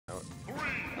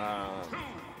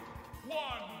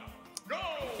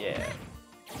Yeah.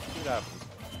 See what happens.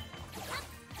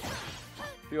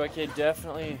 PYK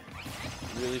definitely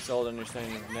really solid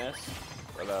understanding of Ness,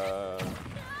 but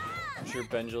I'm sure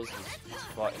Bengels has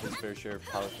fought his fair share of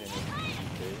Palutena and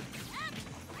PYK.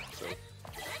 So,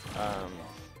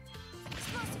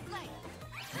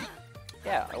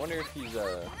 yeah, I wonder if he's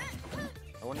I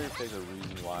wonder if there's a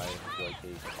reason why PYK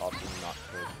is opting not to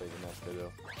play the Ness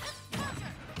video.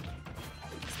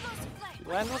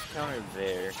 Land with counter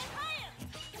there.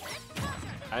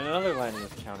 And another landing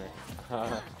with counter.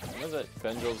 I know that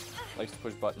Bengels likes to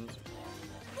push buttons,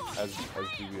 as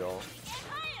do we all.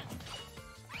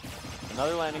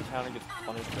 Another landing counter gets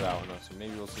punished for that one though, so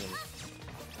maybe we'll see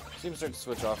him start to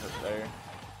switch off right there.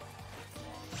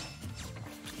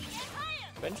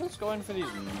 Bengels going for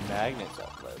these magnets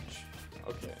up ledge.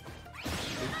 Okay.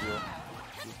 Big deal.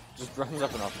 Just runs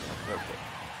up and off. Okay.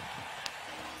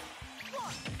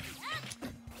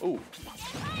 Ooh.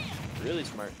 Really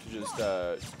smart to just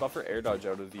buffer air dodge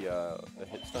out of the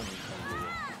hit stun.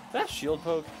 Is that shield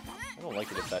poke? I don't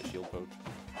like it if that shield poke.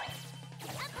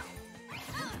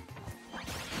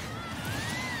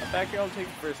 Back air, I'll take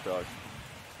the first dodge.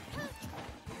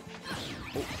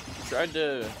 Oh, tried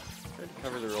to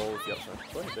cover the roll with the upside.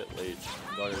 Quite a bit late.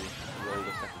 Got to roll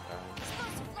the second time.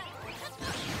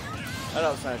 That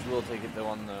up smash will take it though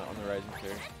on the rising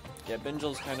fair. Yeah,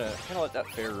 Bengels kind of let that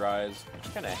fair rise,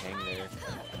 just kind of hang there, a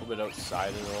little bit outside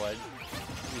of the ledge.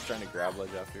 He's trying to grab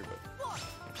ledge after, but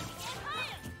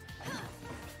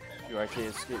PYK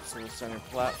escapes to the center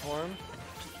platform.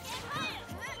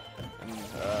 And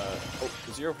oh,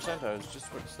 0%. I was just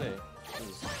about to say,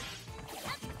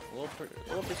 a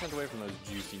little percent away from those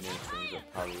juicy nair strings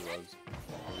that Palu loves.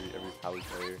 Every Palu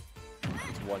player,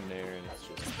 it's one nair and it's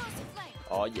just,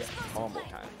 oh yeah, combo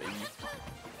time, baby.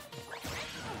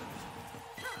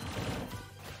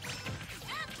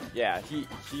 Yeah, he's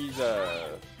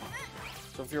so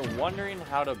if you're wondering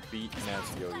how to beat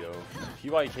Ness Yo-Yo,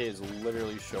 PYK is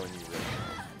literally showing you right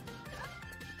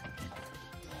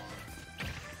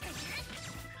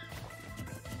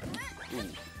now.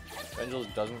 Ooh,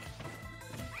 Bengels doesn't.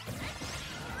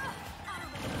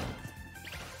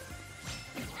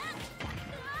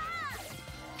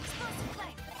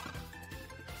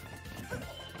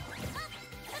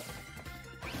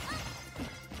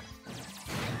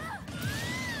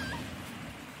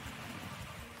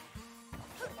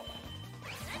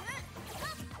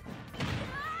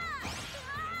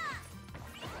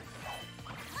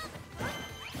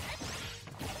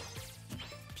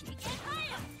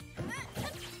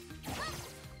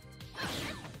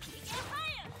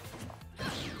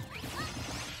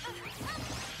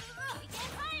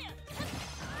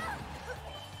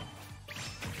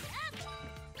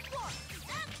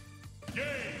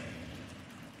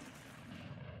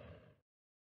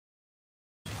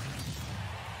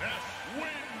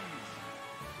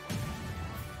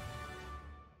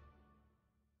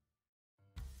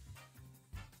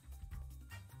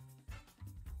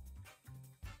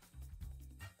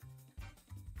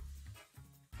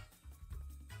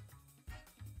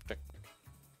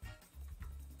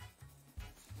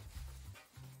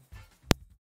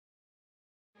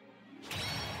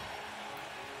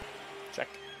 Check.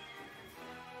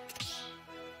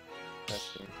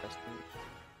 Testing.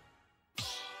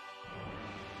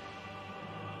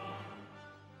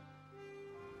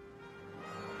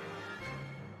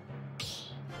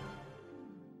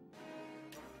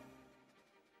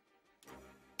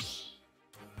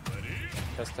 Ready?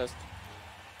 Test.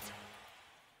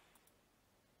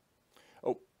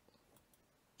 Oh.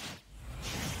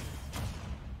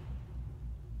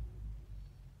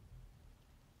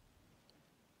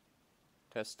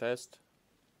 Test.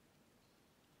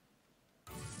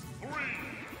 3,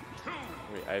 2,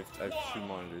 wait, I have 2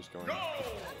 monitors going. Go!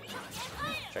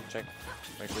 Check.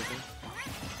 Mic working?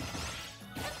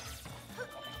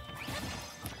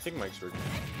 I think mic's working.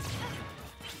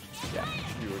 Yeah, it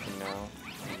should be working now.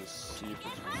 Let me just see if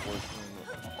it's working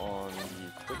on the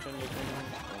Twitch end of things,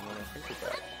 and then I think we're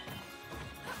back.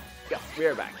 Yeah, we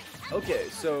are back. Okay,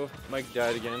 so mic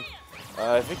died again.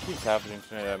 I think it keeps happening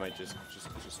tonight. I might just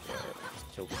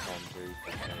kill the commentary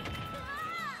for tonight.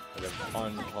 I have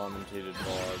uncommentated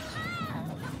vlogs.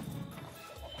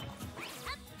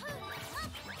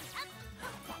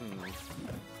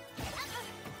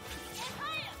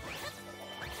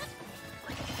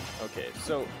 Okay,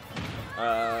 so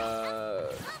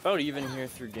about even here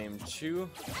through game 2.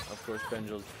 Of course,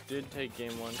 Bengels did take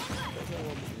game 1.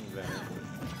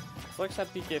 Flex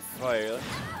that PK fire.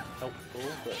 That's helpful,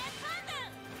 but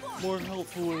more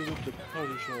helpful with the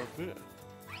punish off it.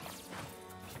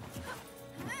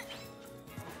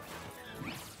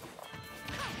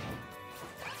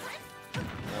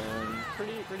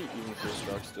 pretty even first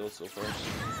stock still so far.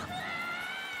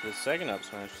 The second up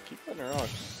smash, just keep letting her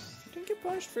off. You didn't get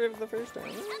punished for the first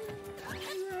time.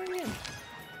 Again.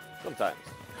 Sometimes.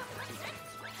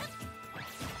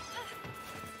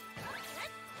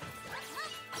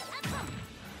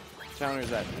 Counters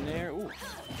that nair. Ooh.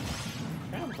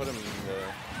 Kind of put him in the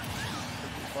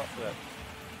spot for that.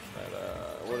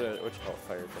 What you call it?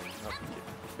 Fire thing. Not PK.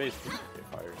 It's basically PK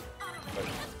fire. But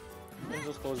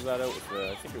Bengels closes that out with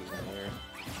the, I think it was a nair.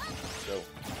 So.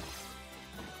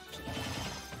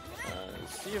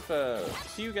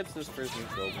 See who gets this first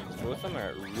neutral opens. Both of them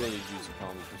are really juicy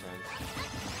combo percents.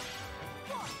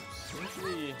 Seems to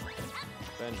be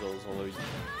Bengels, although he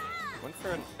went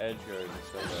for an edge guard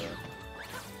instead of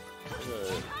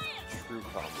a true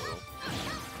combo.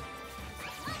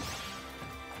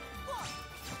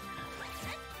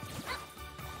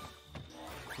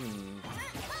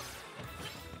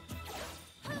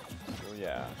 So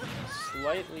yeah,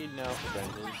 slight lead now for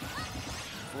Bengels.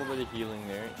 A little bit of healing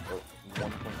there, about 1.2%.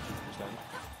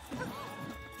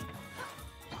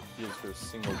 Heals for a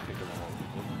single kick of the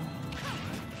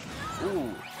whole.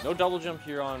 Ooh, no double jump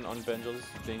here on Bengels.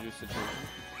 Dangerous situation.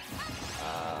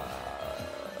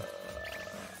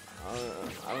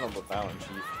 I don't know about that one,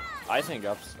 Chief. I think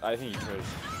he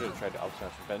should have tried to up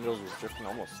smash. Bengels was drifting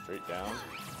almost straight down.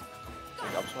 I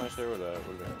think up smash there would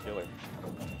have been a killer.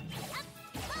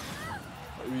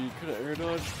 We could have air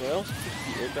dodged, but I also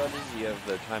think the air dodges, you have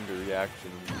the time to react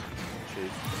and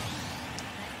chase.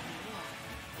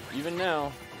 Even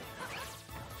now.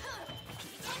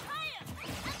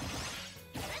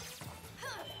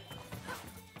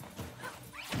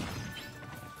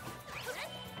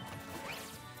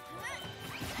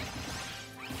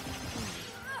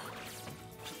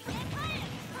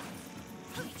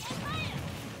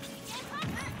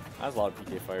 That's a lot of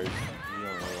PK fires. You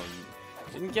don't know.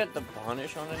 Didn't get the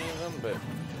punish on any of them, but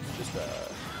it's just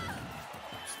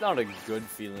it's not a good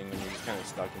feeling when you're just kind of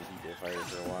stuck in PK fire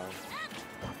for a while.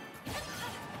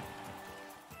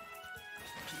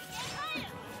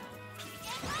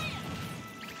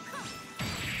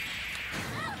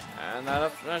 And that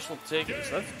up smash will take it.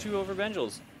 So that's 2 over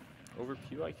Bengels over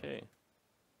PYK.